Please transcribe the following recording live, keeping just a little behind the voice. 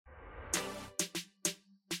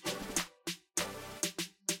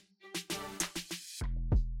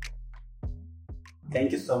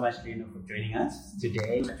Thank you so much, Leonore, for joining us.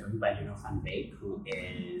 Today, we're joined by Leonore van Beek, who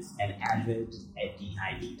is an avid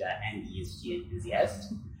DEI leader and ESG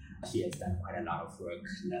enthusiast. She has done quite a lot of work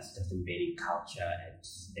in embedding culture at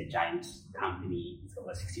a giant company with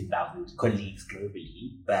over 16,000 colleagues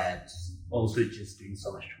globally, but also just doing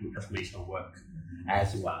so much transformational work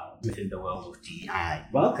as well within the world of DEI.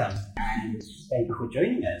 Welcome, and thank you for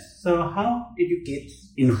joining us. So how did you get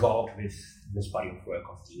involved with this body of work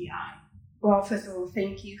of DEI? Well, first of all,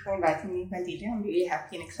 thank you for inviting me, Pandita. I'm really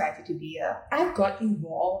happy and excited to be here. I got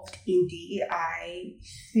involved in DEI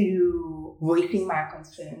through voicing my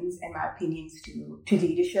concerns and my opinions to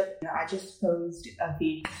leadership. I just posed a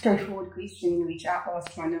very straightforward question in which I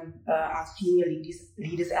asked one of our senior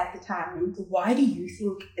leaders at the time, why do you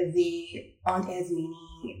think there aren't as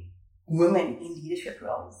many women in leadership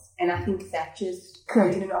roles? And I think that just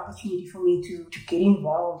created an opportunity for me to get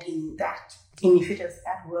involved in that initiatives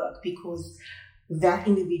at work, because that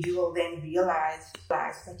individual then realized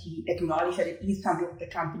that he acknowledged that it is something that the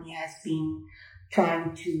company has been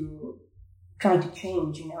trying to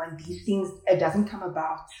change, and these things, it doesn't come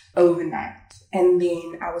about overnight. And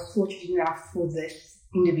then I was fortunate enough for this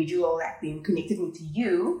individual that then connected me to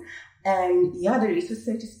you. And yeah, the rest is,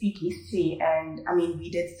 so to speak, history. And I mean,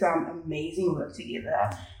 we did some amazing work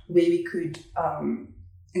together where we could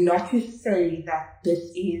not just say that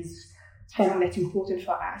this is something that's important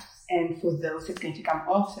for us and for those that's going to come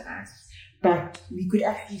after us, but we could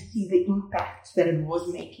actually see the impact that it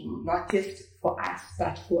was making, not just for us,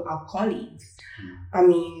 but for our colleagues. I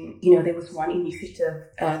mean, there was one initiative,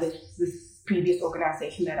 this previous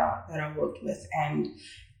organization that I worked with, and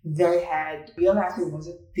they had realized it was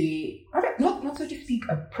not so to speak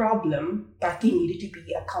a problem, but there needed to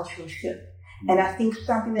be a cultural shift. And I think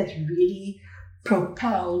something that's really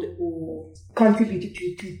propelled or contributed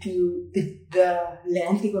to the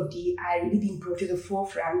landscape of DEI really being brought to the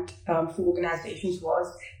forefront for organizations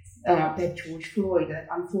was that George Floyd, that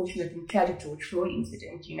unfortunate and tragic George Floyd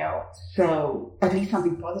incident, So at least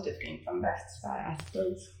something positive came from that, I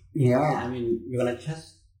suppose. Yeah, I mean, we're going to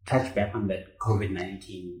just touch back on that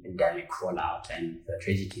COVID-19 pandemic fallout and the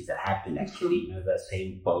tragedies that happened. Actually, the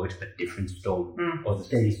same boat but different storm, or the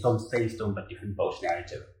same storm but different boat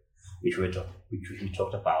narrative, which we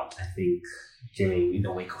talked about, I think, in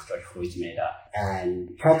the wake of George Floyd's murder.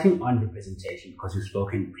 And touching on representation, because we've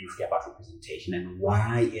spoken briefly about representation and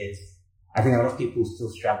why I think a lot of people still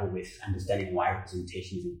struggle with understanding why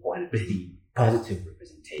representation is important, especially positive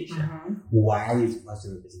representation. Mm-hmm. Why is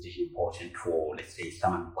positive representation important for, let's say,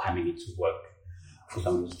 someone coming into work, for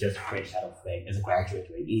someone who's just fresh out of as a graduate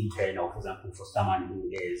or an intern, or for example, for someone who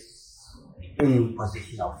is in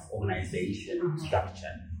position of organization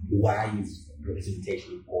structure? Why is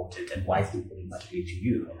representation important, and why is it important particularly to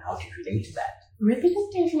you, and how do you relate to that?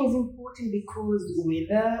 Representation is important because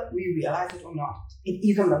whether we realize it or not, it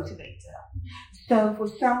is a motivator. So for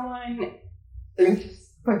someone,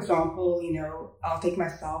 for example, I'll take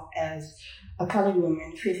myself as a colored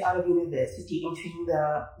woman, fresh out of university, entering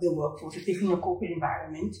the workforce, especially in a corporate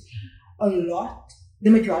environment. The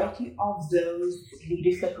majority of those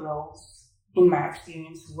leadership roles, in my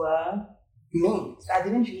experience, were men. So I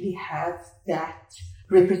didn't really have that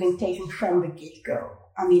representation from the get-go.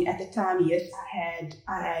 I mean, at the time, yes,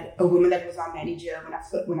 I had a woman that was our manager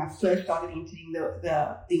when I first started entering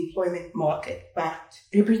the employment market. But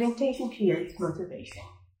representation creates motivation,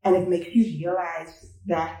 and it makes you realize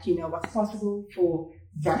that what's possible for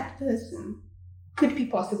that person could be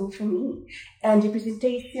possible for me. And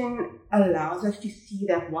representation allows us to see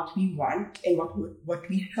that what we want and what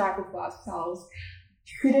we strive for ourselves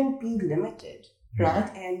shouldn't be limited,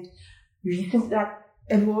 right? And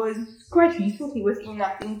it was quite recently, within,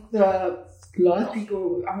 I think, the last week,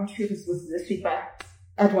 or I'm not sure if it was this week, but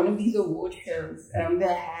at one of these award shows,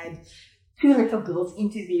 they had two little girls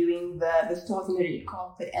interviewing the stars on the red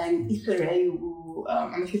carpet, and Issa Rae, who,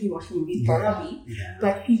 I'm not sure if you watched the movie, Barbie,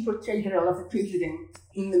 but she portrayed the role of the president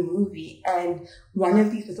in the movie, and one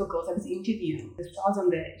of these little girls I was interviewing, the stars on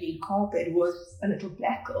the red carpet, was a little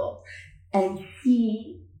black girl, and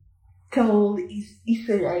she told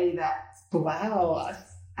Issa Rae that, wow,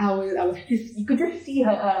 I was just, you could just see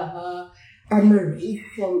her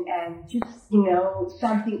admiration and just,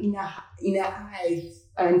 something in her eyes.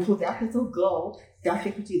 And for that little girl, that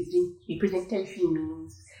representation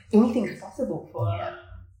means anything is possible for her.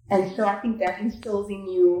 And so I think that instills in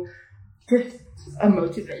you just a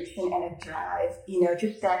motivation and a drive,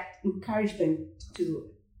 just that encouragement to,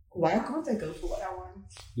 why can't I go for what I want?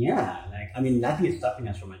 Yeah, nothing is stopping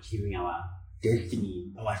us from achieving our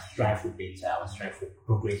destiny, our strive for better, our strive for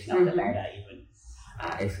progression up the ladder, even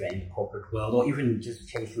if we're in the corporate world, or even just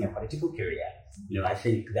chasing a political career. I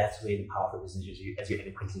think that's where the power of business, as you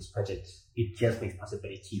eloquently put it, it just makes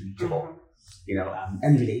possibility reachable,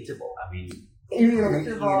 and relatable. I mean,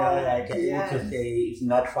 I can also say it's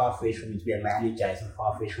not far-fetched for me to be a manager, it's not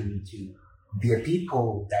far-fetched for me to be a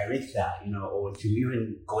people director, or to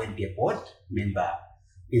even go and be a board member.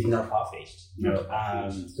 It's not far-fetched,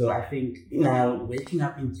 So I think, waking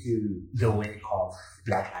up into the wake of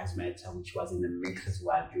Black Lives Matter, which was in the mix as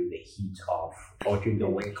well during the heat of, or during the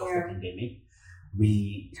wake of the pandemic,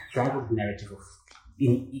 we struggled with the narrative of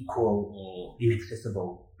unequal or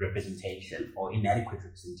inaccessible representation or inadequate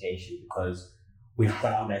representation, because we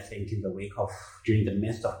found, I think, in the wake of, during the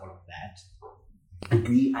midst of all of that,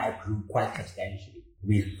 DEI grew quite substantially.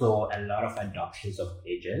 We saw a lot of adoptions of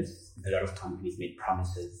pledges. A lot of companies made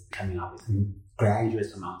promises coming up with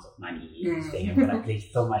grandiose amounts of money, saying, we're going to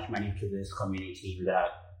pledge so much money to this community, we're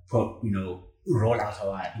going to, roll out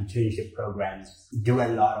our internship programs, do a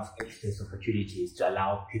lot of access opportunities to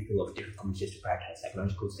allow people of different communities to prioritize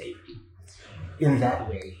psychological safety. In that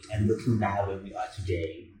way, and looking now where we are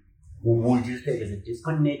today, would you say there's a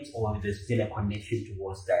disconnect, or there's still a connection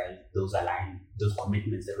towards those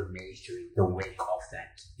commitments that were made during the wake of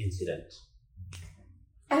that incident?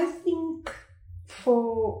 I think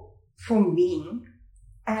for me,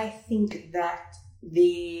 I think that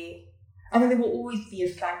there will always be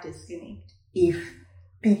a slight disconnect if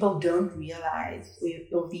people don't realize,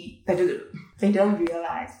 or they don't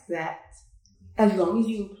realize that as long as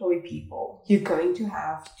you employ people, you're going to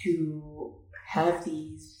have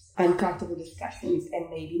these uncomfortable discussions and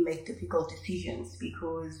maybe make difficult decisions,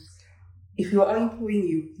 because if you are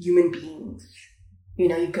employing human beings,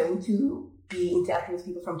 you're going to be interacting with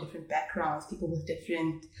people from different backgrounds, people with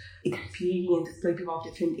different experiences, people of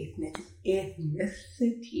different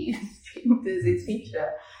ethnicities, genders,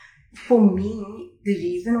 etc. For me, the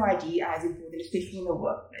reason why DEI is important, especially in the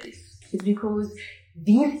workplace, is because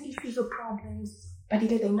these issues or problems, but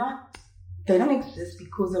they don't exist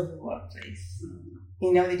because of the workplace.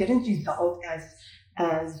 They didn't result as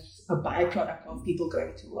a byproduct of people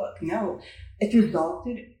going to work. No, it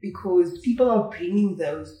resulted because people are bringing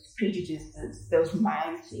those prejudices, those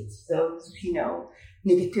mindsets, those,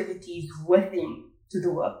 negativities with them to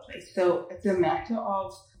the workplace. So it's a matter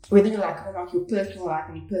of whether you like it or not, your personal life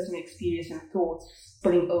and your personal experience and thoughts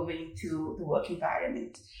spilling over into the work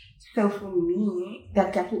environment. So for me,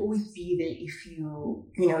 that gap will always be there if you,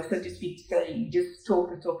 so to speak, say you just talk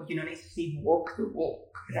the talk, but you don't necessarily walk the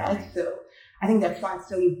walk, right? So I think that's why it's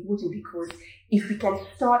so important, because if we can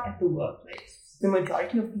start at the workplace,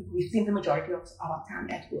 we spend the majority of our time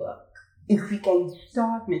at work. If we can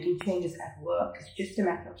start making changes at work, it's just a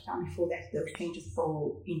matter of time before those changes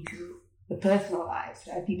fall into the personal lives,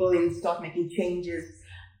 right? People then start making changes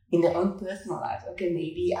in their own personal lives. Okay,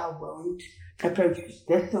 maybe I won't approach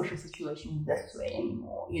this social situation this way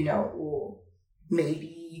anymore, or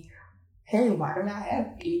maybe, hey, why don't I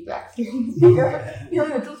have any black friends?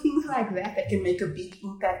 Little things like that can make a big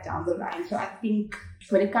impact down the line. So I think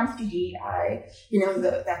when it comes to DEI,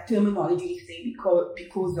 that terminology is there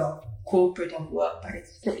because of corporate and work, but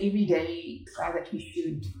it's the everyday side that we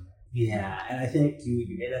should. Yeah, and I think you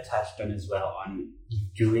either touched on as well on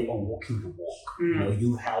doing or walking the walk.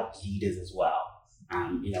 You help leaders as well.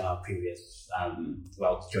 Our previous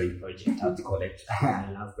joint project, I would call it, I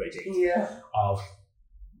love project, of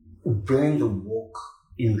doing the walk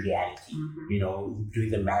in reality. Doing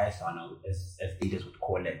the marathon, as leaders would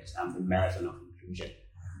call it, the marathon of inclusion.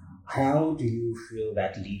 How do you feel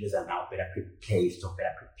that leaders are now better prepared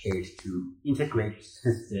to integrate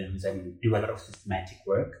systems and do a lot of systematic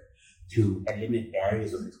work to eliminate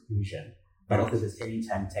barriers of exclusion, but also at the same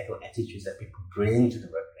time tackle attitudes that people bring to the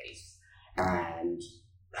workplace? And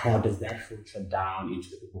how does that filter down into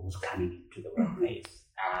the people who's coming into the workplace?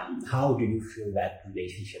 How do you feel that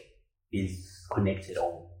relationship is connected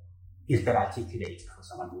or is that articulated for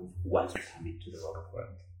someone who wants to come into the world of work?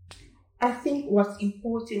 I think what's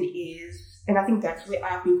important is, and I think that's where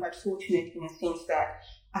I've been quite fortunate in a sense that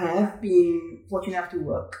I have been fortunate enough to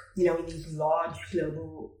work, in these large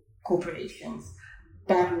global corporations.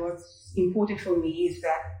 But what's important for me is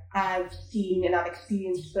that I've seen and I've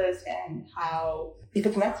experienced firsthand how, if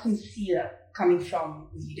it's not sincere coming from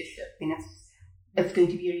leadership, then it's going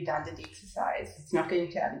to be a redundant exercise. It's not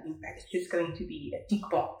going to have an impact. It's just going to be a tick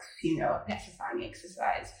box, a pacifying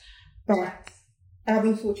exercise. But I've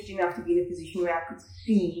been fortunate enough to be in a position where I could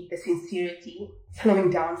see the sincerity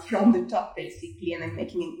flowing down from the top, basically, and then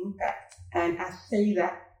making an impact. And I say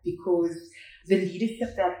that because the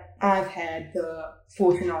leadership that I've had the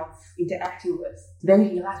fortune of interacting with, they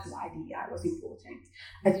realized why DEI was important.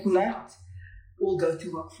 It's not all go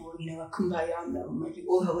to work for, a kumbaya moment. We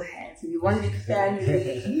all hold hands and we one big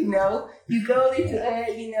family, You go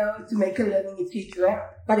there to make a living, etc.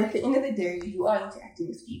 But at the end of the day, you are interacting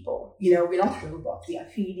with people. We're not robots. We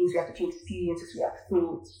have feelings, we have different experiences, we have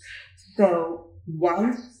thoughts. So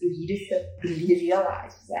once leadership really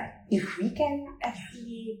realizes that, if we can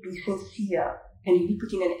actually be sincere and really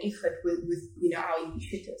put in an effort with our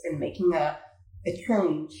initiatives and making a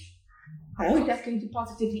change, how is that going to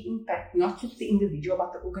positively impact not just the individual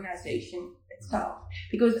but the organization itself?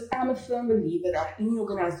 Because I'm a firm believer that any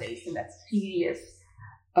organization that's serious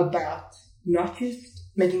about not just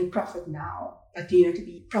making a profit now, but to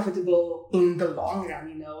be profitable in the long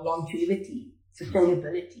run, longevity,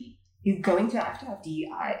 sustainability, you're going to have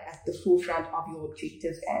DEI at the forefront of your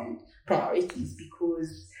objectives and priorities,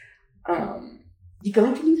 because you're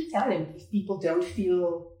going to lose talent if people don't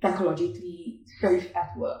feel psychologically safe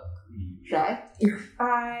at work, right? If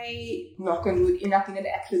I, knock on wood, end up in an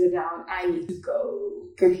accident now, I need to go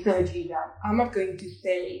get surgery done, I'm not going to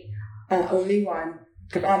say only one,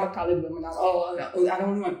 because I'm a colored woman, I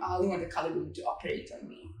only want a colored woman to operate on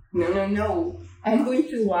me. No. I'm going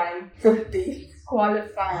to want the best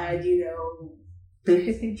qualified,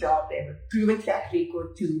 basically job, they have a proven track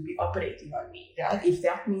record to be operating on me, right? If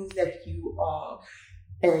that means that you are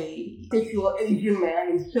a sexual Asian man,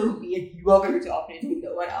 and so be it, you are going to operate with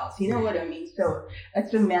no one else. You know what I mean? So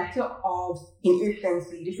it's a matter of, in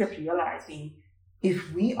essence, leadership realizing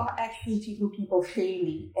if we are actually treating people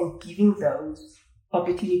fairly and giving those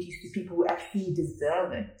opportunities to people who actually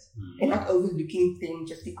deserve it, and not overlooking them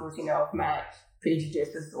just because, of my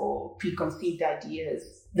prejudices or preconceived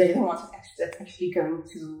ideas, they're the ones that's actually going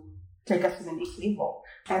to take us to the next level.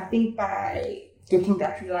 I think by getting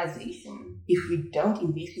that realization, if we don't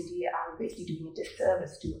invest in DEI, we're basically doing a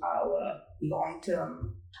disservice to our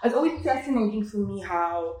long-term. It's always fascinating for me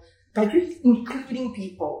how, by just including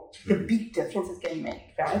people, the big differences can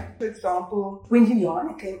make, right? For example, when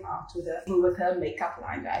Leonore came out with her makeup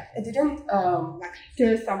line, right? It didn't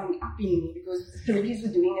stir something up in me, because celebrities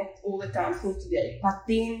were doing it all the time since today. But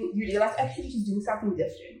then you realize actually she's doing something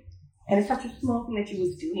different. And it's such a small thing that she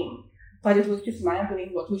was doing. But it was just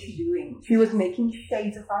mind-blowing. What was she doing? She was making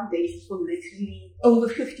shades of foundation for literally over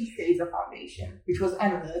 50 shades of foundation, which was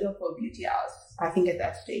unheard of for a beauty house, I think, at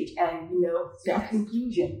that stage. And, that's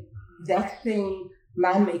inclusion. That's saying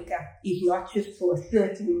my makeup is not just for a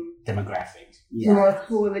certain demographic. It's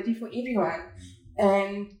for everyone.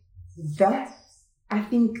 And that's, I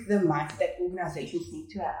think, the mindset that organizations need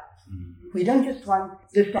to have. We don't just want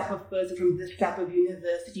this type of person from this type of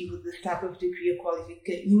university with this type of degree or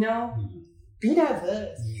qualification. Be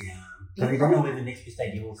diverse. Yeah. So we don't know where the next best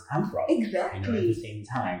ideals come from. Exactly. At the same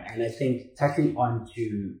time. And I think touching on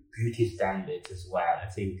to beauty standards as well, I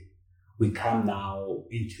think we come now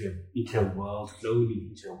into a world where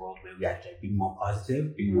we are being more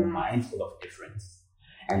positive, being more mindful of difference,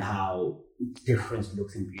 and how difference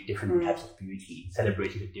looks in different types of beauty,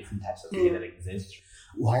 celebrating the different types of beauty that exist.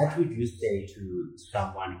 What would you say to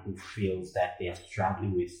someone who feels that they are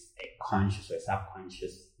struggling with a conscious or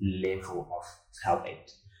subconscious level of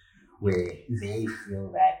self-hate, where they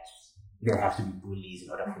feel that they have to be bullies in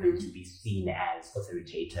order for them to be seen as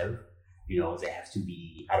authoritative? They have to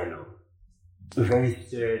be, very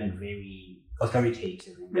stern and very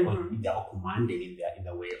authoritative or commanding in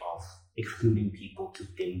the way of excluding people to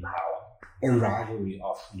gain power. A rivalry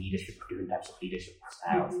of leadership, different types of leadership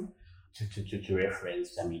styles. To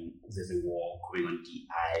reference, there's a war going on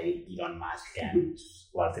DEI, Elon Musk, and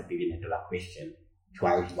what's the $1 billion question?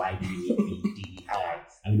 Why do you need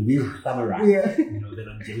DEI? We've summarized, the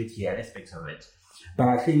longevity aspects of it. But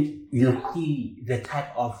I think you'll see the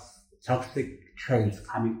type of toxic traits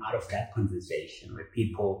coming out of that conversation, where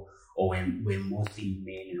people, or when mostly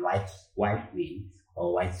men and white men,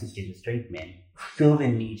 or white cisgender straight men, feel the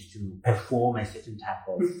need to perform a certain type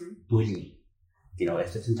of bullying. A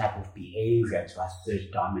certain type of behavior to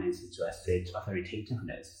assert dominance and to assert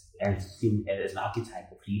authoritativeness, and seen as an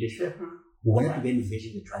archetype of leadership. What do you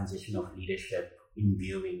envision the transition of leadership in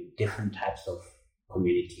viewing different types of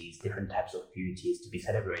communities, different types of beauties to be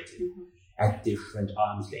celebrated at different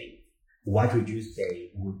arm's length? What would you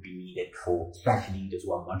say would be needed for such leaders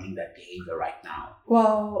who are modeling that behavior right now?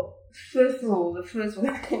 Well, first of all, the first one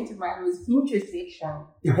that came to mind was intersection.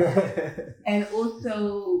 And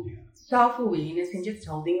also self-awareness and just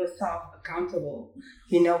holding yourself accountable.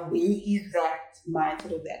 Where is that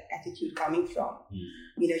mindset or that attitude coming from?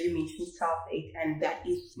 You mentioned self-hate, and that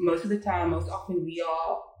is most often we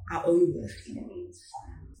are our own worst enemies.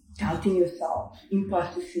 Doubting yourself,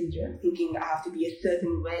 imposter syndrome, thinking I have to be a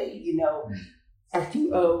certain way,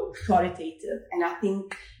 acting authoritative. And I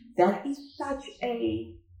think that is such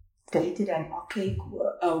a dated and archaic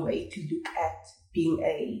way to look at being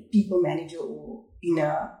a people manager or in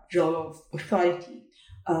a role of authority.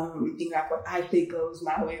 Things like what I say goes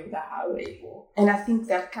my way or the highway. And I think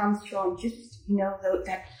that comes from just,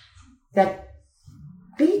 that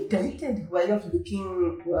very dated way of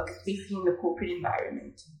looking at work, especially in the corporate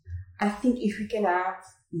environment. I think if we can have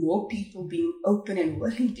more people being open and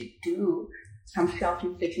willing to do some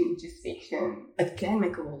self-reflection, introspection, it can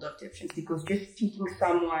make a world of difference, because just treating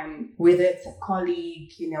someone, whether it's a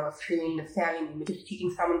colleague, a friend, a family member, just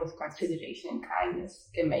treating someone with consideration and kindness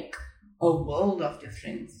can make a world of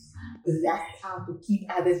difference. Lash out to keep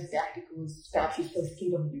others back because perhaps you're so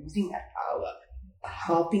scared of losing that power.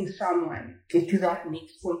 Helping someone get to that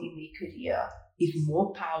next point in their career is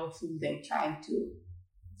more powerful than trying to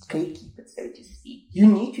gatekeep it, so to speak. You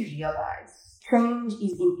need to realize change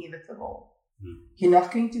is inevitable. You're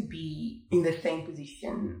not going to be in the same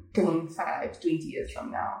position 10, 5, 20 years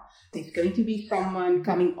from now. There's going to be someone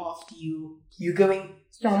coming after you.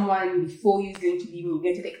 Someone before you is going to leave, and you're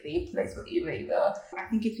going to take their place, whatever. I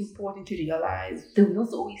think it's important to realize the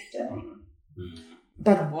wheel's always turning.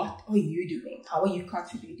 But what are you doing? How are you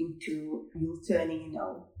contributing to wheel turning,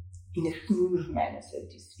 in a smooth manner, so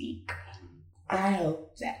to speak? I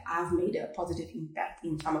hope that I've made a positive impact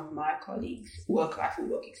in some of my colleagues' work life or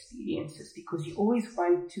work experiences, because you always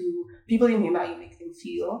want to, people remember how you make them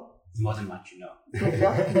feel. More than what you know.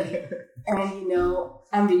 Exactly. And,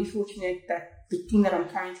 I'm very fortunate that the team that I'm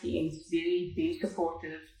currently in is very, very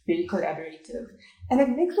supportive, very collaborative, and it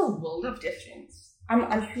makes a world of difference. I'm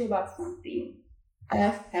unsure about something. I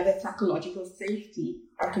have that psychological safety.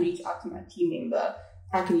 I can reach out to my team member.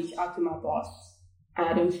 I can reach out to my boss.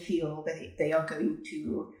 I don't feel that they are going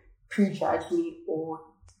to prejudge me or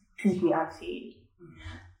treat me unfairly.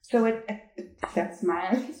 So that's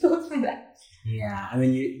my thoughts on that. Yeah, I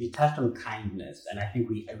mean, you touched on kindness, and I think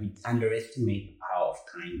we underestimate the power of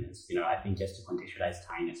kindness. I think just to contextualize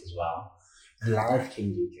kindness as well, it's a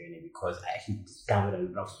life-changing journey, because I actually discovered a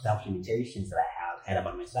lot of self-limitations that I had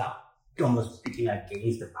about myself. Almost speaking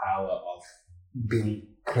against the power of being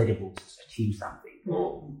credible to achieve something,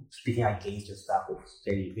 or speaking against yourself of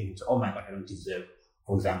saying, oh my God, I don't deserve,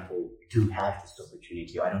 for example, to have this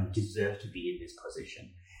opportunity, or I don't deserve to be in this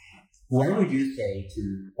position. What would you say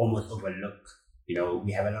to almost overlook,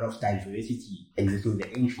 we have a lot of diversity existing in the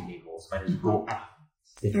entry levels, but as you go up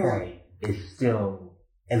the way, it's still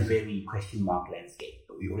a very question mark landscape.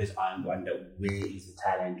 We always wonder, where is the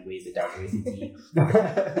talent, where is the diversity?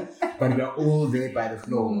 But we're all there by the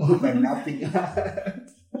floor, but nothing.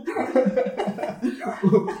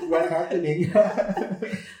 What's happening?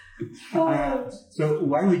 So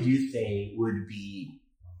what would you say would be,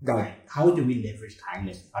 how do we leverage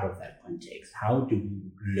kindness out of that context? How do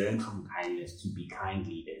we learn from kindness to be kind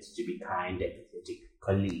leaders, to be kind, empathetic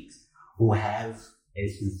colleagues who have a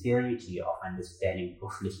sincerity of understanding,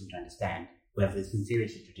 of listening to understand, who have the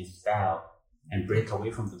sincerity to dispel and break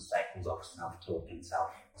away from those cycles of self-talk and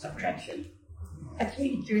self-subtraction? It's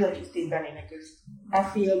really true that you said that, because I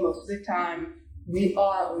feel most of the time we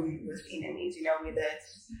are our own worst enemies, whether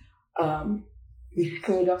it's we're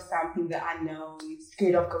scared of something that I know, we're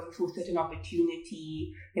scared of going for a certain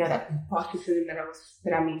opportunity, that imposter syndrome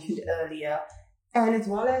that I mentioned earlier, and as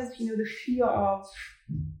well as, the fear of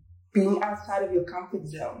being outside of your comfort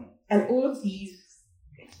zone. And all of these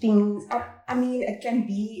things, I mean, it can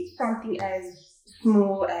be something as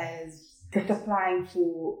small as just applying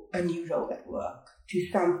for a new role at work, to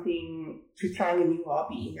trying a new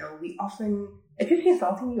hobby. We often, it just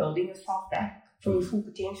results in you holding yourself back from your full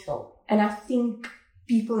potential. And I think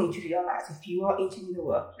people need to realize, if you are entering the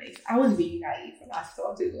workplace, I was very naive when I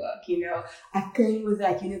started work, I came with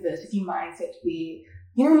that university mindset where,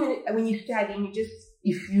 when you study, you just,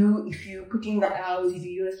 if you put in the hours, you do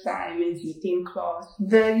your assignments, you attend class,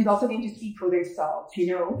 the results are going to speak for themselves, The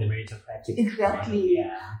meritocratic. Exactly.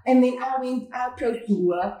 Yeah. And then I approached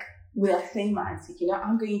work with that same mindset,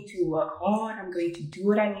 I'm going to work hard, I'm going to do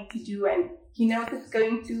what I need to do, and, it's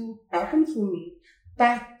going to happen for me.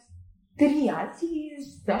 But the reality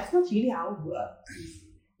is, that's not really how it works.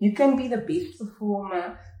 You can be the best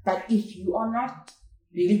performer, but if you are not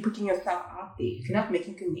really putting yourself out there, if you're not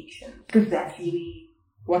making connections, because that's really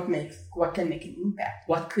what can make an impact.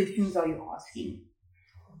 What questions are you asking?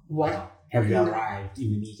 What have you arrived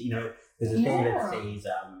in the meeting? There's a saying that says,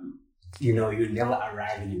 you never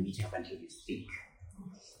arrive in a meeting up until you speak.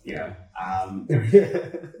 No,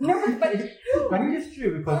 but it's true. But it is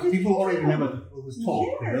true, because people already remember who's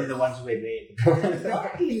talk. Yes. They're the ones who were there.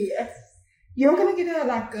 Exactly. You're not going to get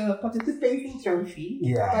a participation trophy,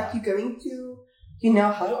 but you're going to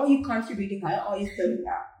How are you contributing? How are you showing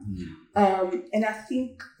up? And I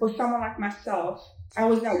think for someone like myself, I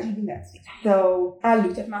was naive in that sense. So I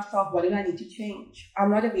looked at myself, what did I need to change?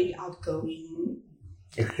 I'm not a very outgoing,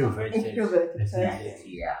 extroverted person.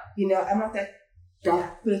 Yeah. I'm not that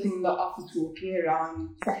person in the office walking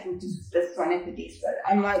around trying to this one at the desk.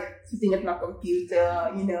 I'm like sitting at my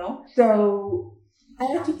computer, So I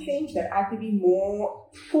had to change that. I had to be more,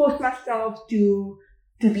 force myself to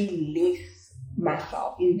be less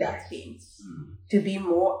myself in that sense. To be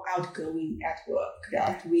more outgoing at work.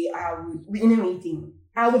 That way I would be in a meeting.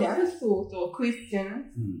 I would have a thought or a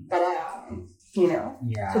question, but Yeah.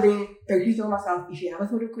 So then I told myself, if you have a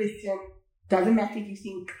thought or question, doesn't matter if you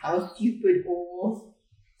think how stupid or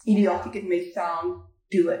idiotic it may sound,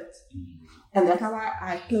 do it. And that's how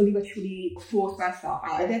I slowly but surely forced myself.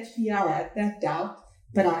 I had that fear, I had that doubt,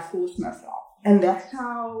 but I forced myself. And that's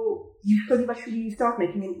how you slowly but surely start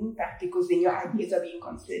making an impact, because then your ideas are being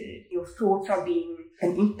considered, your thoughts are being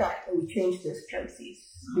an impact, and we changed this process.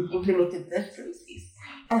 We've implemented this process.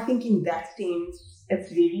 I think in that sense,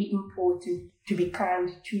 it's very important to be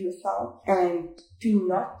kind to yourself and to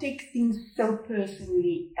not take things so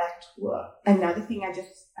personally at work. Another thing I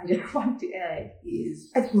just want to add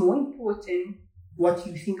is it's more important what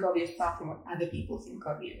you think of yourself and what other people think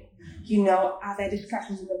of you. I've had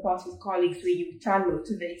discussions in the past with colleagues where you try and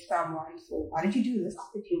motivate someone for, why did you do this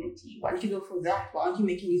opportunity? Why did you go for that? Why aren't you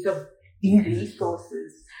making use of these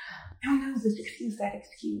resources? No, this excuse, that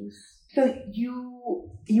excuse. So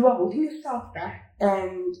you are holding yourself back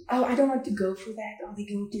and, I don't want to go for that. Are they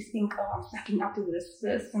going to think, I'm sucking up to this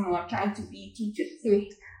person, or I'm trying to be teacher's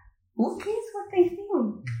pet? Who cares what they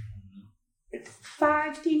think?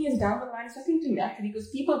 5-10 years down the line, it's nothing to matter, because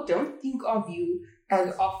people don't think of you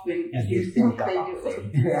as often as you think they do.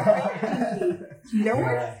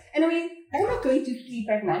 And I'm not going to sleep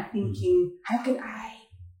at night thinking, how can I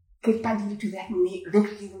get continue to that next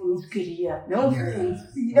level in his career? No offense.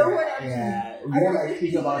 You know what I mean? I don't know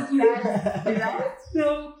think about right?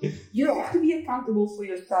 So you have to be accountable for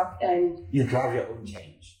yourself, and you drive your own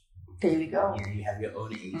change. There we go. You have your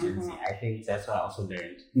own agency. I think that's what I also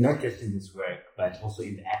learned, not just in this work, but also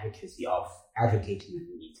in the advocacy of advocating the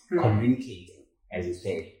needs, communicating, as you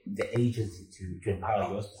say, the agency to empower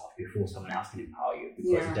yourself before someone else can empower you.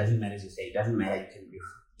 Because it doesn't matter, as you say, it doesn't matter, you can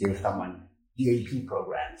give someone EAP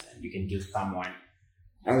programs, and you can give someone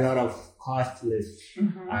a lot of costless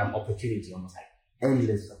opportunity, almost like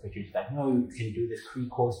endless opportunities. Like, no, you can do this free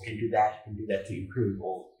course, you can do that to improve,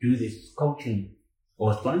 or do this coaching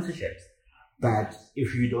or sponsorships. But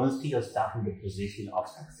if you don't see yourself in the position of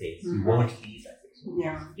success, you won't be successful.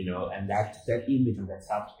 Yeah. And that image of that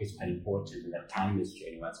self is quite important, and that timeless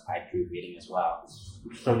journey was quite revealing as well.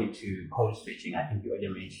 Slowly to code switching, I think you already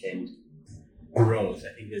mentioned growth.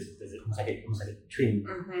 I think there's almost like a twin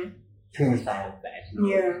side of that.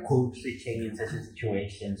 Code switching in certain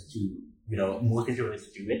situations to, most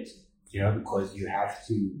introverts do it, because you have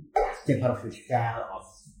to step out of your shell of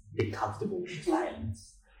being comfortable with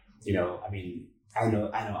silence. I know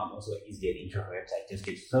I'm also easily an introvert. I just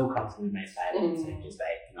get so comfortable with my silence and just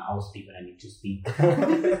I will speak when I need to speak.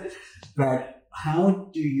 But how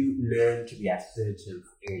do you learn to be assertive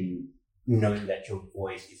in knowing that your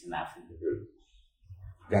voice is enough in the room?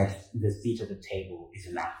 That the seat at the table is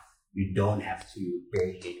enough. You don't have to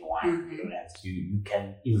beg anyone. You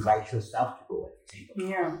can invite yourself to go at the table.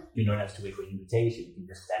 Yeah. You don't have to wait for an invitation. You can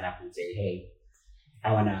just stand up and say, hey,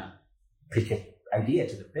 I want to pitch an idea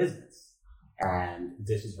to the business. And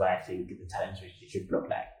this is what I think the talent strategy should look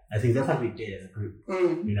like. I think that's what we did as a group. We we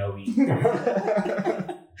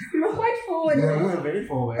were quite forward. Yeah, we were very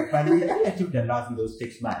forward. But we took the loss in those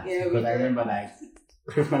 6 months. Yeah, because I remember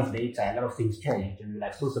 6 months later, a lot of things changed. And we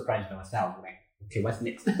were so surprised by ourselves. Okay, what's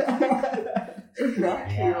next?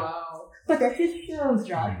 Exactly. Yeah. Wow. But that just shows,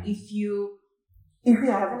 right? If you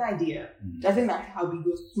have an idea, doesn't matter how big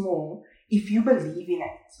or small, if you believe in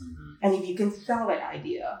it, and if you can sell that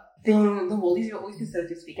idea, then the world is your oyster, so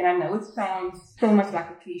to speak. And I know it sounds so much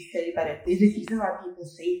like a cliche, but there's a reason why people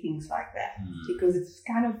say things like that, because it's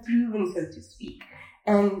kind of proven, so to speak.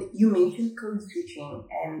 And you mentioned code switching,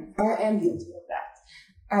 and I am guilty of that.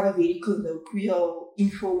 I have a very colloquial,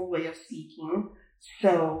 informal way of speaking.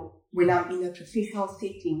 So when I'm in a professional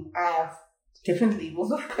setting, I have different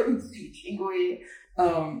levels of code switching where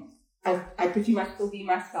I pretty much still be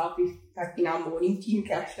myself if in our morning team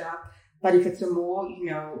catch up. But if it's a more,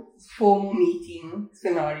 formal meeting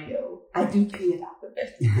scenario, I do clean it up a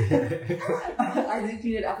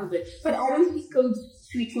bit. But I don't see code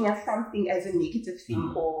switching as something as a negative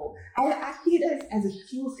thing, or I see it as a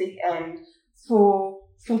skill set, and for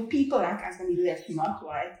for people like us, maybe that's not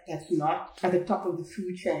right, that's not at the top of the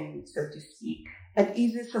food chain, so to speak. It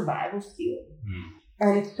is a survival skill.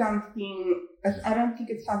 And it's something, I don't think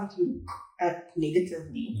it's something to look at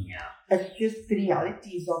negatively. Yeah. It's just the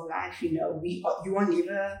realities of life, you are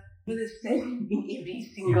never the same in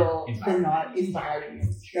every single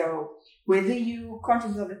environment. So whether you're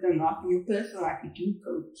conscious of it or not, in your personal life, you do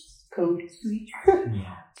code switch.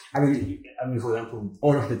 Yeah. I mean, for example,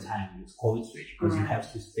 all of the time you code switch because you have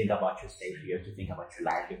to think about your safety, you have to think about your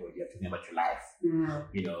livelihood, you have to think about your life.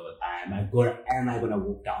 You know, am I gonna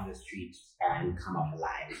walk down the street and come out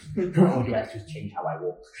alive? Or do I have to change how I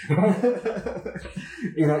walk?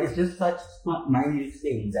 You know, it's just such minute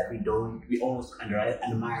things that we almost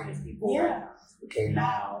undermine as people. Yeah. Okay,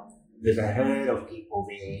 now there's a herd of people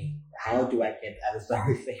there. How do I get out of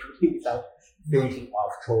safely without thinking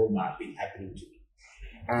of trauma being happening to me?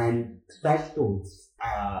 And such thoughts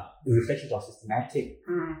are reflections of systematic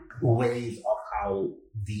ways of how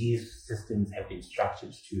these systems have been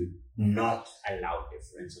structured to not allow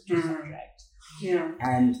difference or to subtract. Yeah.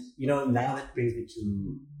 And, you know, now that brings me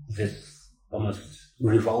to this almost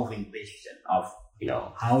revolving question of, you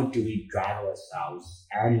know, how do we drive ourselves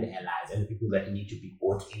and allies and the people that need to be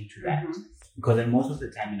brought into that? Because then most of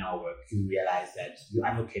the time in our work, you realize that you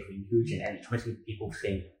advocate for inclusion and automatically people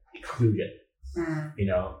think exclusion. You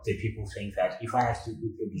know, the people think that if I have to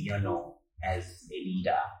include Leonore as a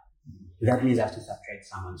leader, that means I have to subtract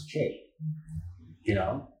someone's chain. You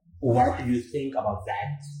know, what do you think about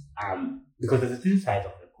that? Because there's two sides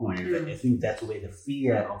of the coin, but I think that's where the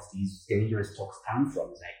fear of these dangerous talks come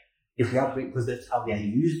from. It's like, if we are, because that's how they are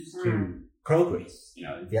used to progress, you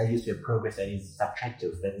know, they are used to a progress that is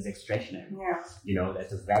subtractive, that is extractionary. Yeah. You know,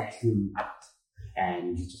 that's a vacuum act,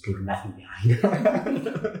 and you just leave nothing behind.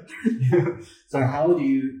 So how do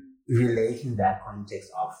you relate in that context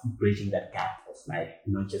of bridging that gap of like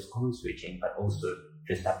not just code switching, but also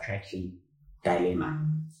the subtraction dilemma?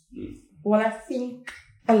 Well, I think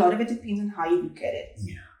a lot of it depends on how you look at it.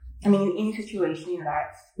 Yeah. I mean, in any situation in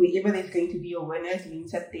life, wherever there's going to be a winner, it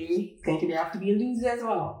means that there's going to have to be a loser as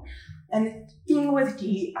well. And the thing with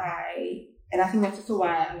DI, and I think that's also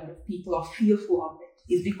why a lot of people are fearful of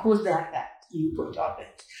it, is because they have that viewpoint of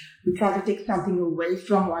it. We try to take something away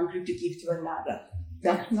from one group to give to another.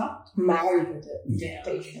 That's not my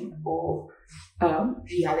interpretation or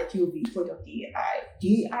reality or viewpoint of DI.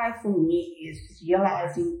 DI for me is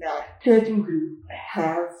realizing that certain groups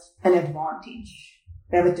have an advantage.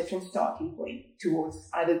 They have a different starting point towards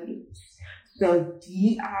other groups. So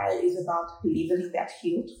DI is about leveling that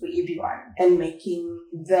field for everyone and making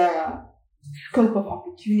the scope of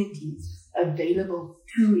opportunities available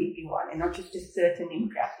to everyone and not just a certain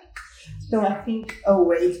demographic. So I think a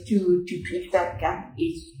way to bridge that gap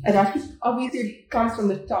is, and I think obviously it comes from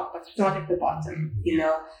the top, but start at the bottom. You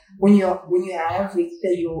know, when you have, let's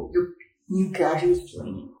say, your new graduates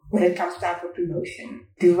joining, when it comes time for promotion,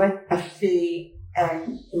 do it a fair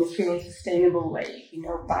and in a fairly sustainable way, you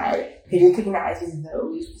know, by recognizing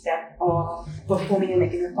those that are performing and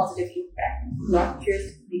making a positive impact, not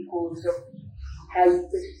just because of how you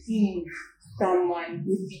perceive someone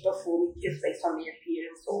would be performing just based on their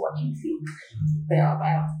appearance or what you think they are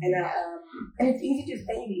about. And it's easy to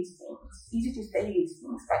say these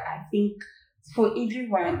things, but I think for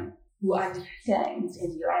everyone who understands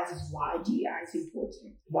and realizes why DI is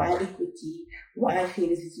important, why equity, why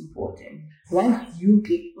fairness is important, once you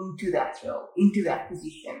get into that role, into that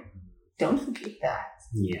position, don't forget that.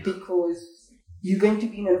 Yeah. Because you're going to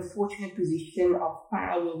be in an unfortunate position of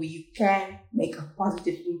power where you can make a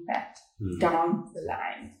positive impact down the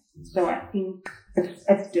line. So I think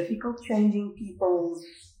it's difficult changing people's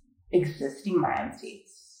existing mindsets.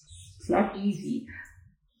 It's not easy,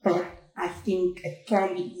 but I think it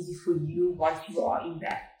can be easy for you once you are in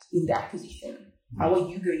that position. How are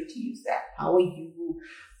you going to use that? How are you,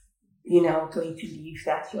 going to leave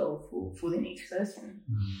that role for the next person?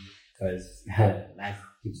 Because life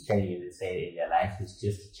keeps changing. They say their life is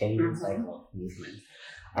just a changing cycle of movement.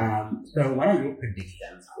 So what are your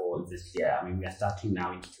predictions for this year? I mean, we are starting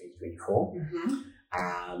now into 2024.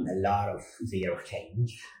 A lot of the year of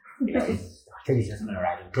change. You know, change is just going to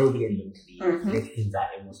arrive globally and locally. Elections are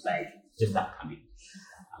almost like just upcoming.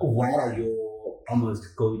 What are your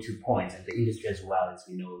almost go-to points? And the industry as well, as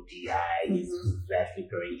we know, DI is rapidly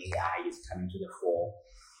growing. AI is coming to the fore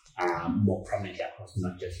more prominently across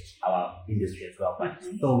not just our industry as well, but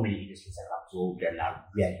so many industries have absorbed and are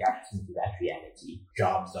readapting to that reality.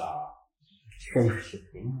 Jobs are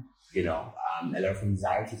shape-shifting, a lot of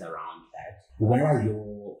anxieties around that. What are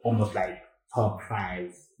your almost like top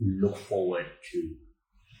 5 look forward to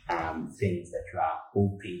things that you are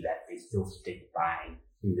hoping that they still stick by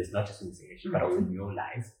in this, not just in this age, but also in your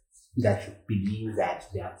life, that believe that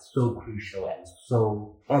they are so crucial and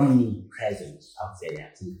so omnipresent, I'd say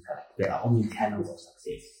that, they are omni-channels of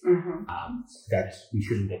success, that we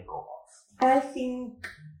shouldn't let go of? I think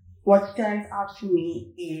what stands out to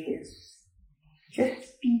me is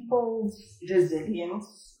just people's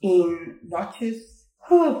resilience in not just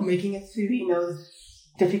making it through, this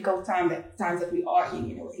difficult times that we are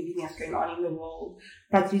in, with everything that's going on in the world,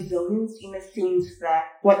 but resilience in the sense that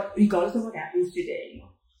regardless of what happens today,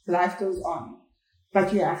 life goes on,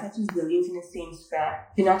 but you have that resilience in the sense that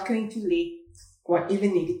you're not going to let whatever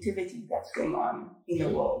negativity that's going on in the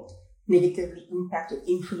world negatively impact or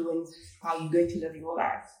influence how you're going to live your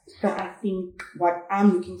life. So I think what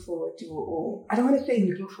I'm looking forward to, or I don't want to say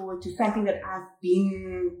looking forward to, something that I've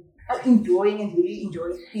been enjoying and really enjoy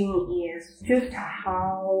seeing is just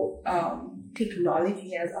how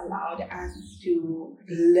technology has allowed us to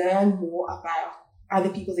learn more about other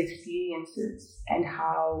people's experiences, and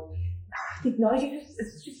how technology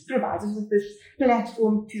just provides us with this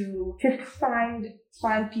platform to just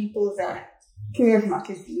find people that care as much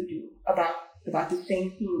as you do about the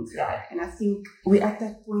same things, right? And I think we're at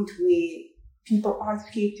that point where people aren't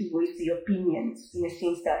scared to voice their opinions, in a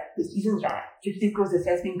sense that this isn't right. Just because this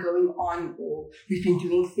has been going on, or we've been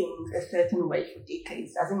doing things a certain way for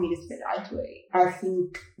decades, doesn't mean it's the right way. I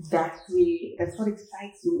think that's what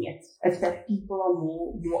excites me. It's that people are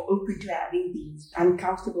more open to having these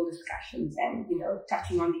uncomfortable discussions and,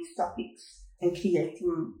 touching on these topics and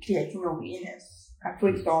creating awareness. Like, for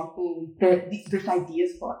example, this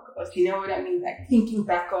ideas podcast, you know what I mean? Like, thinking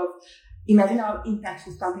back of, imagine how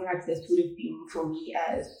impactful something like this would have been for me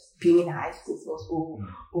as being in high school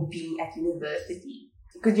or being at university.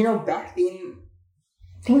 Because, back then,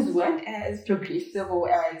 things weren't as progressive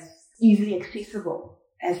or as easily accessible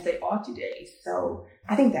as they are today. So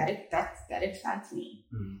I think that excites me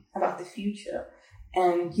about the future.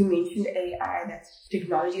 And you mentioned AI, that's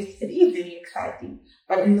technology. It is really exciting.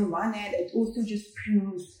 But on the one hand, it also just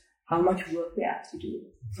proves how much work we have to do.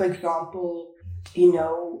 For example,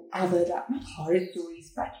 I've heard not horror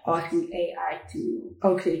stories, but asking AI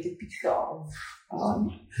to create a picture of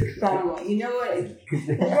someone, yeah,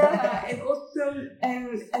 and also,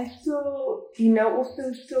 and so,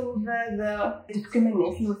 also still the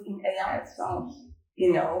discrimination within AI itself.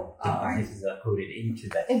 Biases are coded into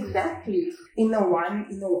that. Exactly. On the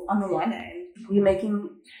one hand, we're making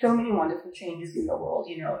so many wonderful changes in the world,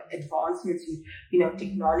 advancements in,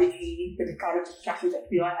 technology, the kind of discussions that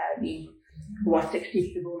we are having, what's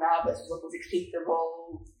acceptable now versus what was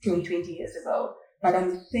acceptable 20 years ago. But on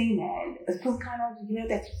the same hand, it's still kind of,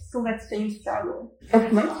 that's still that same struggle.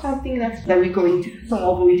 It's not something that we're going to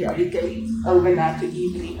solve or eradicate overnight or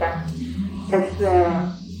easily, but it's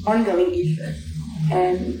an ongoing issue.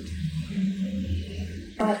 And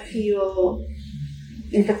I feel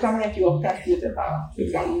if it's something that you're passionate about, for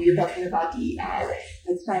example, you're passionate about DEI,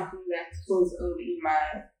 it's something that spills over in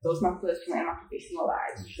both my personal and my professional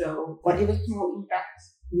lives. So whatever small impact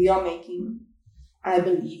we are making, I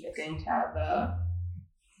believe it's going to have a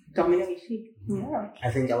domino effect. Yeah. I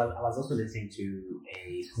think I was also listening to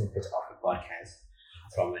a snippet of a podcast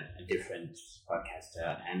from a different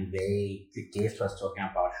podcaster, and the guest was talking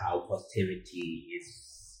about how positivity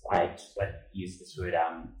is quite, use this word,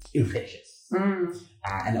 infectious.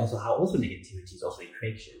 And also how negativity is also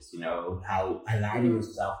infectious, how aligning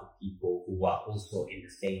yourself with people who are also in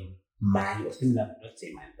the same mind, or similar, not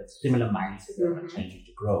same mind, but similar mindset that are trying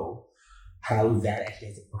to grow, how that actually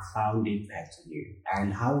has a profound impact on you.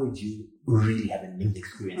 And how would you really have a lived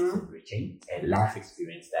experience of enriching, a life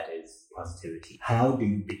experience that is positivity? How do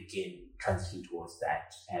you begin transiting towards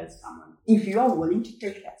that as someone? If you are willing to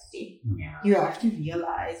take that step, you have to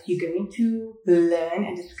realize you're going to learn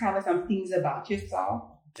and discover some things about yourself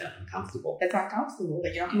that's uncomfortable, that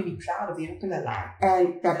you're not going to be proud of, you're not going to like.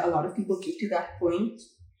 And that a lot of people get to that point,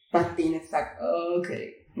 but then it's like,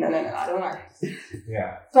 okay, no, I don't like it.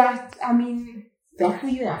 Yeah. But I mean, that's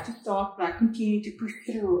where you have to start, continue to push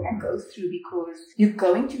through and go through, because you're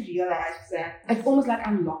going to realize that it's almost like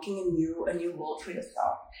unlocking a new world for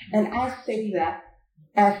yourself. And I say that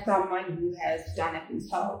as someone who has done it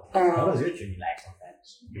himself. What was your journey like on that,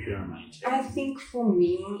 if you don't mind? I think for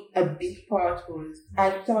me, a big part was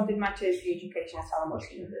I started my tertiary education at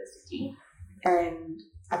Stellenbosch University, and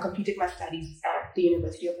I completed my studies at the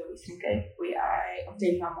University of the Western Cape, where I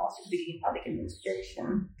obtained my master's degree in public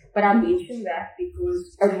administration. But I mentioned that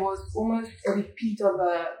because it was almost a repeat of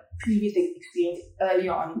a previous experience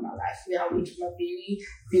earlier on in my life, where I went from a very,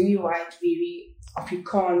 very white, very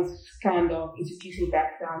Afrikaans kind of institution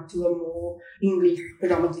background to a more English,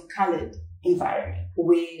 predominantly colored environment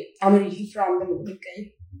where I'm originally from the Northern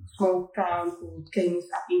Cape, small town called Keynes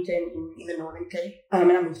Uppington in the Northern Cape.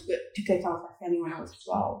 And I moved to Cape Town with my family when I was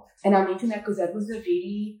 12. And I mentioned that because that was a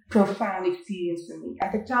very profound experience for me.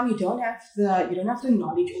 At the time, you don't have the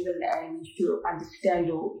knowledge or the language to understand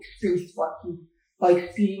or experience what you are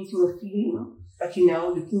experiencing or feeling. But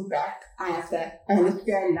looking back, I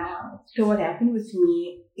understand now. So what happened with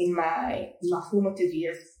me in my formative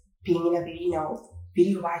years, being in a very,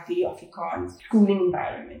 very white, very Afrikaans schooling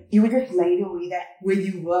environment, you were just made aware that where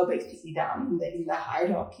you were basically down in the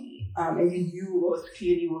hierarchy, and you was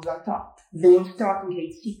clearly was on top. Then starting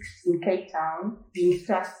grade 6 in Cape Town, being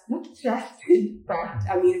not trusted, but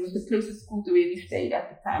it was the closest school to where we stayed at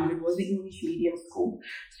the time, and it was an English medium school.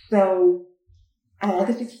 So I had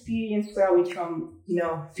this experience where I went from,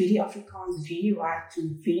 very Afrikaans, very white to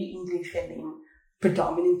very English, and then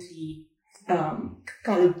predominantly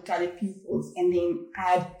colored pupils, and then I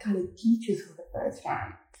had colored teachers for the first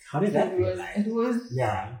time. How did that feel? It was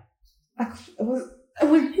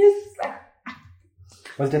just like.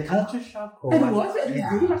 Was the culture shock? It was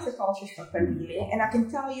very much a culture shock for me, and I can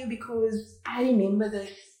tell you because I remember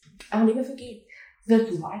this. I'll never forget.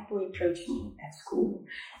 This white boy approached me at school,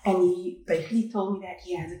 and he basically told me that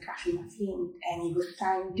he has a crush on my friend, and he was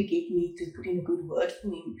trying to get me to put in a good word for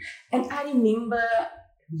him. And I remember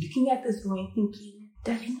looking at this boy and thinking,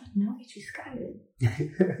 does he not know that she's colored?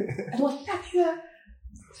 It was such a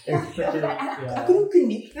I couldn't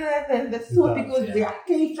connect the thought because where I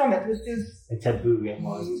came from, it was just a taboo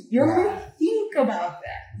almost. You don't really think about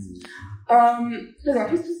that. So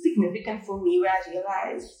that was just significant for me, where I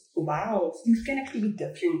realized, wow, things can actually be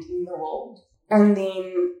different in the world. And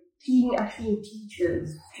then seeing actual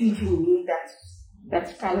teachers teaching me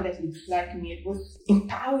that's color that looks like me, it was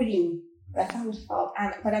empowering. That's how it felt.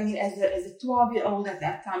 But as a 12-year-old at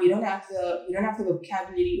that time, you don't have the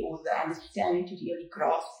vocabulary or the understanding to really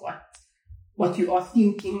grasp what you are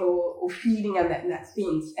thinking or feeling in that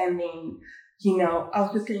sense. And then, I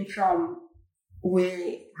also came from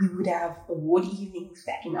where we would have award evenings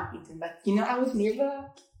back in Uppington, but I was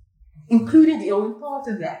never included in part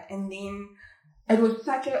of that. And then it was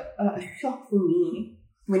such a shock for me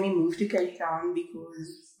when we moved to Cape Town,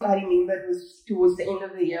 because I remember it was towards the end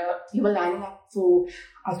of the year, we were lining up for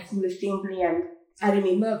our school assembly, and I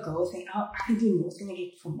remember a girl saying, I think Lenore's going to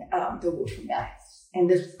get the award for maths. And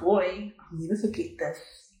this boy, I'll never forget this.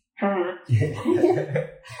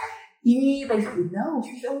 He basically, no,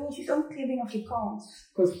 she's only clear in Afrikaans,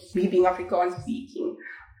 because we being Afrikaans speaking.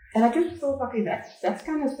 And I just thought, okay, that's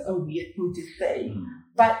kind of a weird thing to say.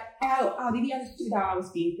 But I really understood how I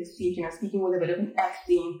was being perceived, speaking with a bit of an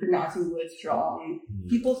accent, pronouncing words wrong.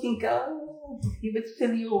 People think, oh, you're a bit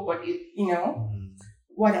silly or what,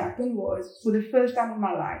 What happened was, for the first time in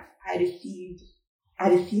my life, I received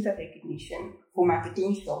that recognition for my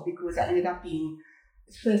potential, because I ended up being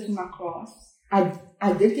first in my class.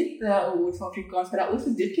 I did get the award for Afrikaans, but I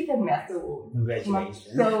also did get a math award.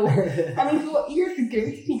 Congratulations. So, for years to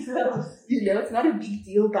grade 6, it's not a big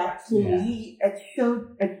deal, but for me, it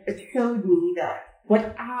showed me that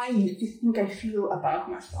what I used to think and feel about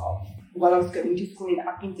myself while I was going to school in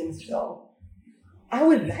Uppington still, I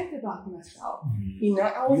was right about myself.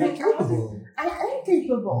 I was like, I am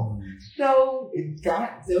capable. So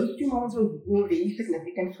those 2 moments were really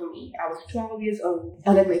significant for me. I was 12 years old,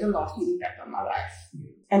 and it made a lasting impact on my life.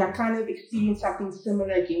 And I kind of experienced something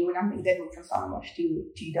similar again when I made that move from Stellenbosch to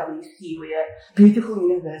GWC, where beautiful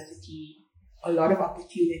university, a lot of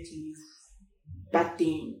opportunities, but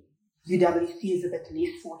then UWC is a bit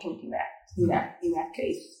less fortunate in that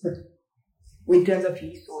case, but in terms of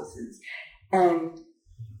resources. And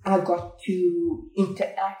I got to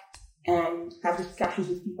interact and have discussions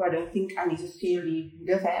with people I don't think I necessarily would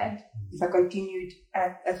have had if I continued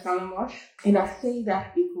at Stellenbosch. And I say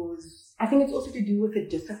that because I think it's also to do with the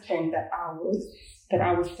discipline that I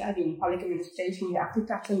was studying. Public administration, you have to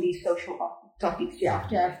touch on these social topics. You have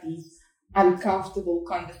to have these uncomfortable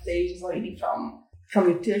conversations already from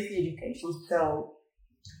your tertiary education. So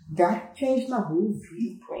that changed my whole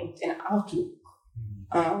viewpoint and outlook.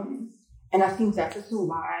 And I think that's also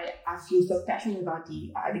why I feel so passionate about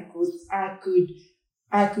DEI, because I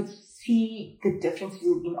could see the difference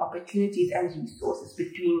in opportunities and resources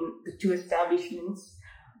between the two establishments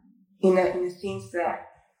in a sense that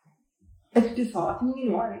it's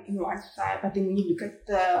disheartening in one side, but then when you look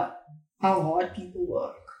at how hard people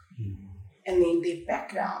work and then their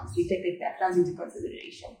backgrounds, you take their backgrounds into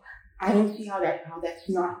consideration. I don't see how that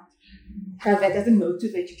doesn't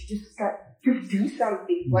motivate you to just do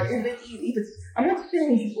something, whatever it is. I'm not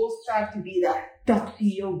saying you should all strive to be that top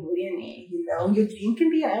CEO billionaire, Your dream can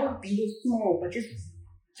be, I don't know, big or small, but just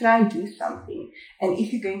try and do something. And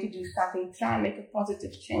if you're going to do something, try and make a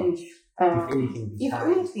positive change. If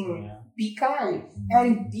anything, be kind.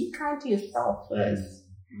 And be kind to yourself first.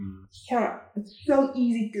 Sure. It's so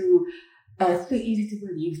easy to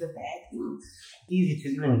believe the bad things. Easy to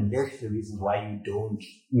even list the reasons why you don't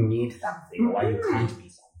need something, or why you can't be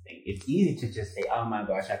something. It's easy to just say, oh my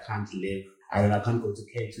gosh, I can't live. I can't go to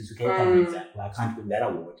Cape Town, for example. I can't win that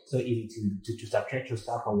award. So easy to subtract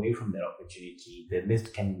yourself away from that opportunity. The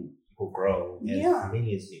list can grow as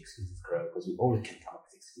many as the excuses grow, because we always can come up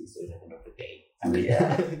with excuses at the end of the day. I mean,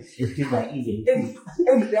 it's just not easy.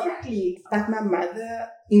 Exactly. Like my mother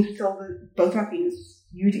instilled both my parents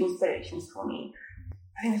huge inspirations for me.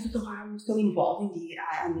 I think that's why I'm so involved in DEI.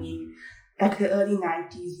 I mean, back in the early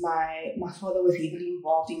 90s, my father was heavily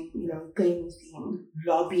involved in, things in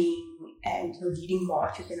lobbying and leading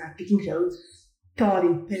marches and picking those tarred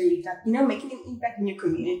and parades, making an impact in your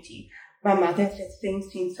community. My mother has that same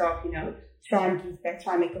sense of, try and give back,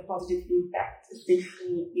 try and make a positive impact,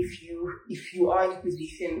 especially if you are in a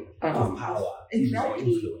position of power,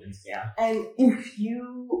 exactly, influence, And if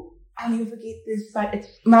you, I'll never forget this, but it's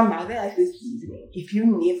my mother has this reasoning. If you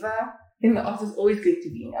never, then the answer is always going to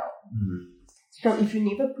be no. So if you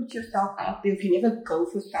never put yourself out there, if you never go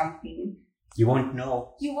for something, you won't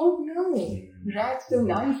know. Right? So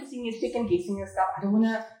now you're sitting here second guessing yourself.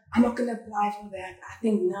 I'm not going to apply for that. I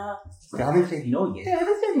think no. They haven't said no yet. They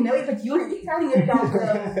haven't said no yet, but you're already telling yourself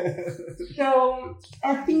no. So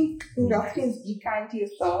I think in that sense, be kind to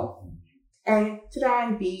yourself and try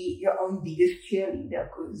and be your own biggest cheerleader.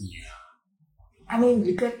 Because,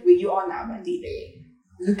 look at where you are now, Mandy.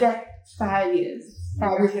 Look at 5 years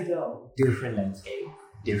ago. Different landscape,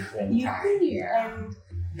 different time. And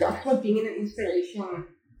that's what being an inspiration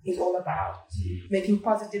is all about. Making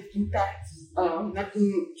positive impacts, not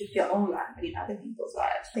in just your own life, but in other people's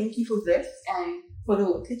lives. Thank you for this and for the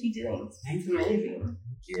work that you're doing. It's amazing.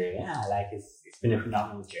 Yeah, it's been a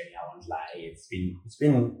phenomenal journey, I won't lie. It's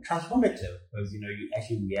been transformative because, you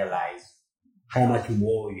actually realize how much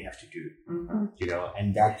more you have to do,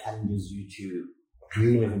 and that challenges you to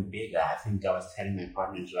dream even bigger. I think I was telling my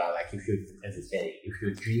partner as well, if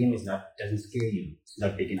your dream doesn't scare you, it's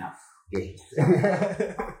not big enough. Yes.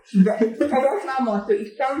 That's my motto.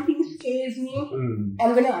 If something scares me,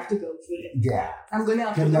 I'm gonna have to go for it. Yeah. I'm gonna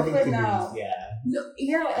have to go for it now.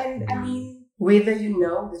 I mean, whether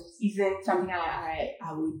this isn't something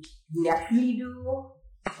I would naturally do,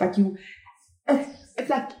 but it's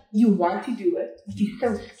like you want to do it, but you're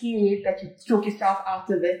so scared that you talk yourself out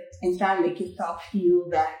of it and try and make yourself feel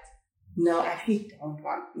that no, I actually don't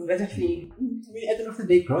want. But actually, at the end of the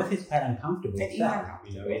day, growth is quite uncomfortable.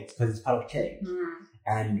 It's because it's part of change,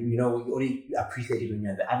 and you only appreciate it when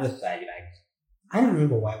you're on the other side. You're like, I don't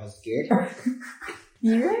remember why I was scared.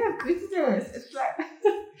 Goodness, it's like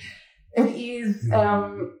it is.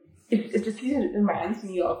 It just reminds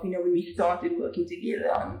me of when we started working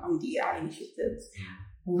together on DI initiatives.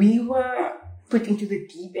 We were put into the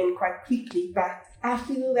deep end quite quickly, but I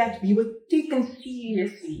feel that we were taken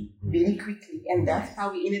seriously very quickly, and that's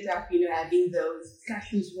how we ended up, having those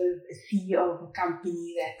discussions with a CEO of a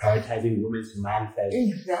company that prioritizing women's manifest.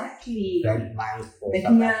 Exactly. Very mindful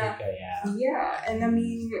South Africa, yeah. And I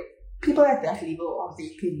mean, people at that level of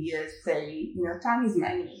their careers say, time is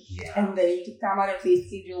money, and they take time out of their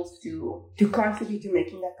schedules to contribute to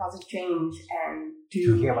making that positive change and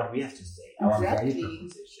to hear what we have to say, our value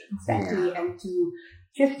proposition. Exactly, and to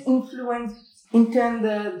just influence in turn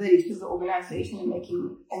the rest of the organization and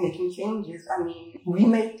making changes. I mean, we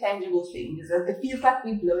make tangible changes. It feels like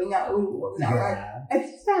we're blowing our own horn now.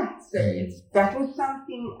 It's fun. So that was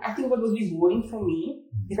something, I think what was rewarding for me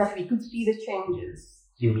is that we could see the changes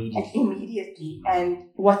immediately. And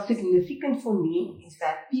what's significant for me is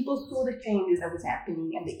that people saw the changes that was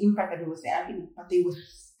happening and the impact that it was having, but they were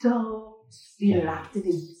still reluctant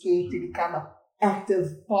and scared to become an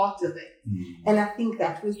active part of it. And I think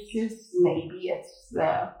that was just maybe it's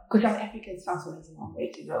because South Africa itself has a long way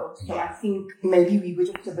to go. So I think maybe we were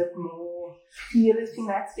just a bit more fearless in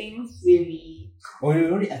that sense, really. Well,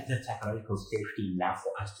 we're already at the psychological safety now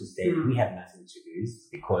for us to say we have nothing to lose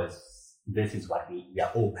because this is what we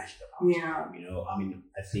are all passionate about.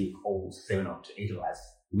 I think all 7 or 8 of us,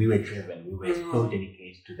 we were driven, we were so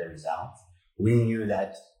dedicated to the results. We knew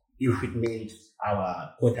that if it meant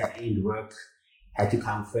our quarter end work had to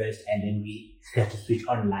come first, and then we had to switch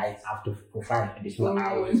on lights for 5 additional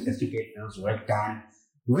hours just to get those work done.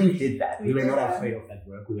 We did that. We were not afraid of that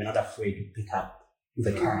work. We were not afraid to pick up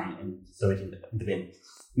the can and throw it in the bin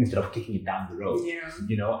instead of kicking it down the road.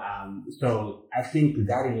 So I think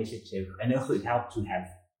that initiative, and also it helped to have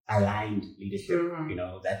aligned leadership.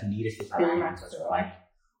 That leadership alignment was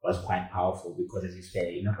was quite powerful because, as you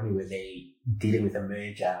say, not only were they dealing with a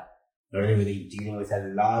merger, not only were they dealing with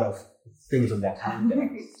a lot of things on their calendar,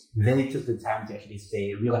 they took the time to actually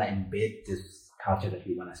say, we're going to embed this culture that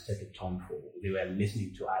we want to set the tone for. They were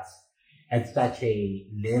listening to us at such a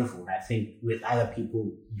level. I think with other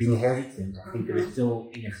people being hesitant, I think they were still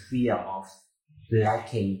in a fear of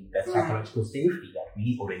lacking the psychological safety that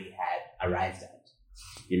we already had arrived at.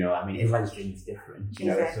 I mean, everyone's journey is different,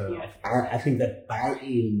 so I think that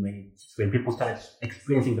buy-in, when people start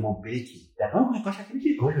experiencing the mobility, that, oh my gosh, I can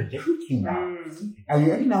actually go to a different team now. And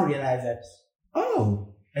you now realize that,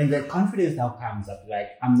 and the confidence now comes up,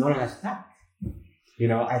 like, I'm no longer stuck.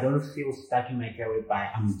 I don't feel stuck in my career whereby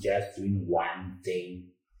I'm just doing one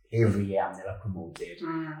thing every year. I'm never promoted.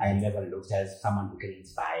 I never looked as someone who can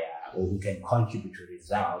inspire or who can contribute to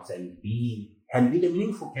results and lead a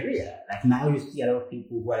meaningful career. Like, now you see a lot of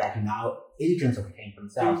people who are like now agents of change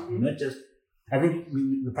themselves. Not just, I think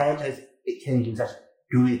we prioritize change in such,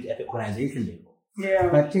 do it at the organization level. Yeah.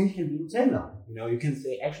 But change can be internal. You can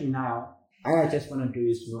say, actually now, all I just want to do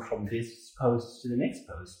is move from this post to the next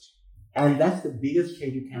post. And that's the biggest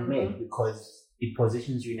change you can make because it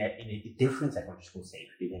positions you in a different psychological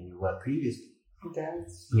safety than you were previously.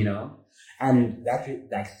 Yes. And that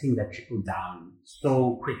thing that trickled down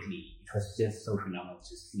so quickly, it was just so phenomenal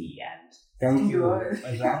to see. And thank you.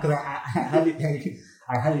 Because I hardly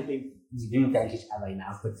think we didn't thank each other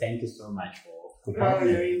enough, but thank you so much for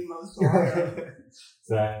very emotional.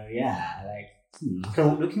 So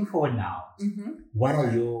so looking forward now, what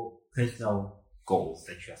are your personal goals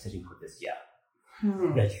that you are setting for this year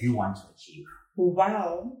that you want to achieve?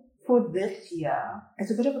 Well, for this year,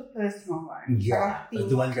 it's a bit of a personal one. Yeah,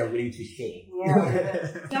 the ones you're willing to share.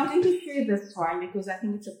 Yeah. I'm going to share this one because I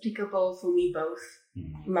think it's applicable for me both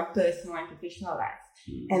in my personal and professional life.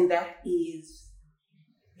 And that is,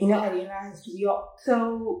 I realized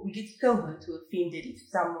we get so hurt or offended if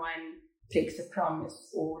someone breaks a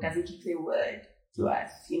promise or doesn't keep their word to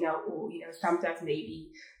us, or, sometimes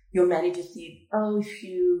maybe your manager said, if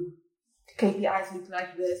you KPIs look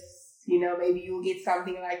like this, maybe you'll get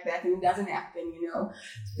something like that, and it doesn't happen,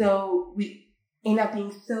 So we end up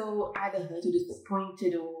being so either hurt or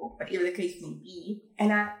disappointed or whatever the case may be.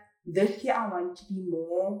 And this year I want to be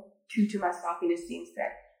more true to myself in a sense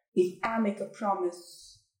that if I make a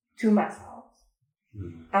promise to myself,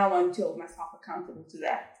 I want to hold myself accountable to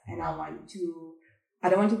that. And I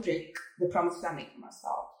don't want to break the promises I make to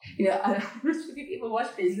myself. I don't know if people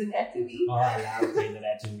watch Grey's Anatomy. Oh, I love Grey's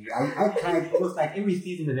Anatomy. I cried almost like every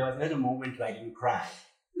season. There was not a moment where I didn't cry.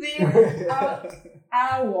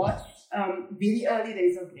 I watched very early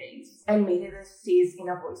days of Grey's, and Meredith says in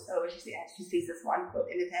a voiceover, she says this one quote,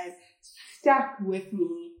 and it has stuck with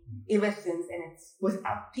me ever since. And it was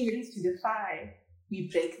our parents to defy. We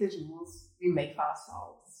break the rules we make for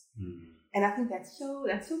ourselves, and I think that's so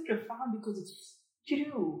profound because it's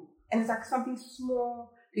true. And it's like something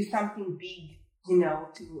small to something big,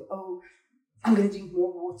 to, I'm going to drink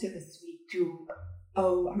more water this week, to,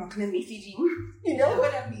 I'm not going to message him. You know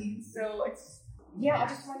what I mean? So it's, I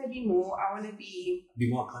just want to be more, I want to be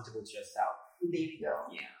more accountable to yourself. There we go.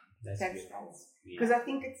 Yeah. That's nice. Because I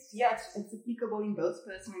think it's applicable in both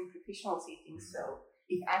personal and professional settings. So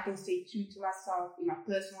if I can stay true to myself in my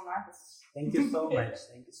personal life, thank you so much.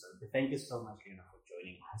 Thank you so much, Leonore, for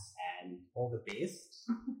joining us, and all the best.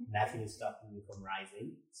 Nothing is stopping you from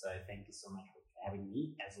rising. So thank you so much for having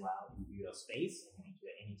me as well in your space and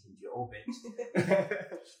into your orbit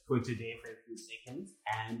for today for a few seconds.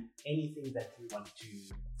 And anything that you want to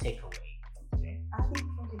take away from today? I think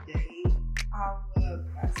for today, our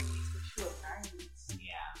message is for sure kindness.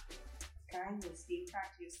 Yeah. Kindness, being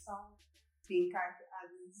kind to yourself, being kind to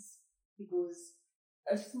others, because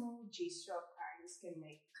a small gesture of kindness can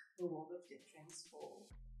make a world of difference for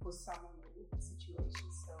someone in a situation.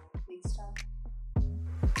 So next time,